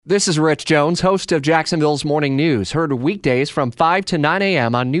This is Rich Jones, host of Jacksonville's Morning News, heard weekdays from 5 to 9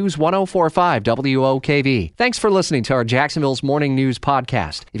 a.m. on News 104.5 WOKV. Thanks for listening to our Jacksonville's Morning News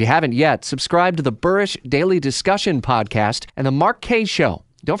podcast. If you haven't yet, subscribe to the Burrish Daily Discussion podcast and the Mark Kaye Show.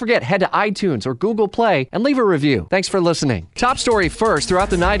 Don't forget, head to iTunes or Google Play and leave a review. Thanks for listening. Top story first. Throughout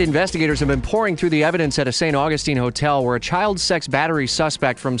the night, investigators have been pouring through the evidence at a St. Augustine hotel where a child sex battery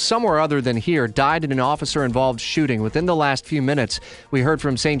suspect from somewhere other than here died in an officer-involved shooting within the last few minutes. We heard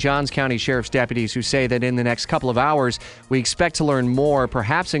from St. Johns County Sheriff's deputies who say that in the next couple of hours, we expect to learn more,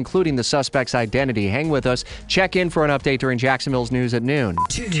 perhaps including the suspect's identity. Hang with us. Check in for an update during Jacksonville's News at noon.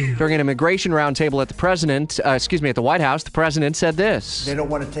 During an immigration roundtable at the White House, the president said this. They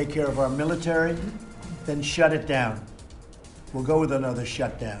don't want to take care of our military, then shut it down. We'll go with another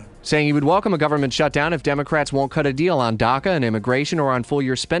shutdown. Saying he would welcome a government shutdown if Democrats won't cut a deal on DACA and immigration or on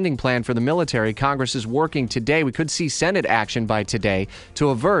full-year spending plan for the military. Congress is working today. We could see Senate action by today to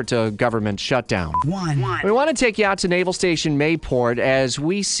avert a government shutdown. We want to take you out to Naval Station Mayport as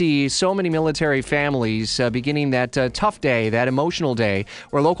we see so many military families beginning that tough day, that emotional day,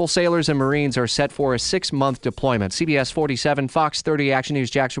 where local sailors and Marines are set for a 6-month deployment. CBS 47, Fox 30 Action News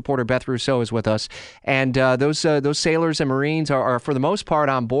Jax reporter Beth Rousseau is with us. And those sailors and Marines are, for the most part,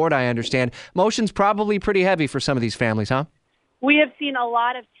 on board. I understand. Emotions probably pretty heavy for some of these families, huh? We have seen a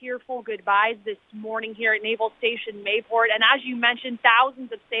lot of tearful goodbyes this morning here at Naval Station Mayport. And as you mentioned,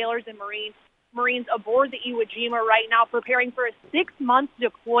 thousands of sailors and Marines aboard the Iwo Jima right now preparing for a 6-month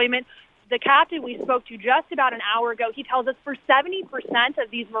deployment. The captain we spoke to just about an hour ago, he tells us for 70%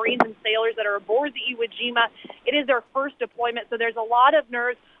 of these Marines and sailors that are aboard the Iwo Jima, it is their first deployment. So there's a lot of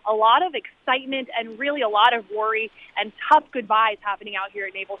nerves, a lot of excitement, and really a lot of worry and tough goodbyes happening out here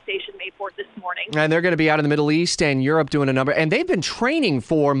at Naval Station Mayport this morning. And they're going to be out in the Middle East and Europe doing a number, and they've been training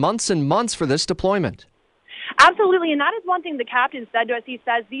for months and months for this deployment. Absolutely, and that is one thing the captain said to us. He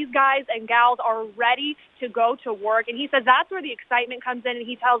says these guys and gals are ready to go to work, and he says that's where the excitement comes in, and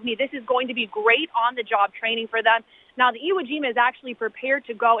he tells me this is going to be great on-the-job training for them. Now, the Iwo Jima is actually prepared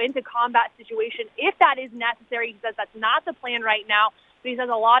to go into combat situation if that is necessary. He says that's not the plan right now, but he says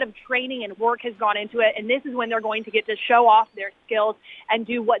a lot of training and work has gone into it, and this is when they're going to get to show off their skills and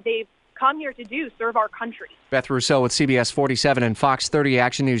do what they've come here to do, serve our country. Beth Rousseau with CBS 47 and Fox 30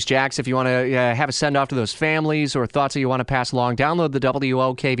 Action News Jax. If you want to have a send-off to those families or thoughts that you want to pass along, download the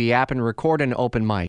WOKV app and record an open mic.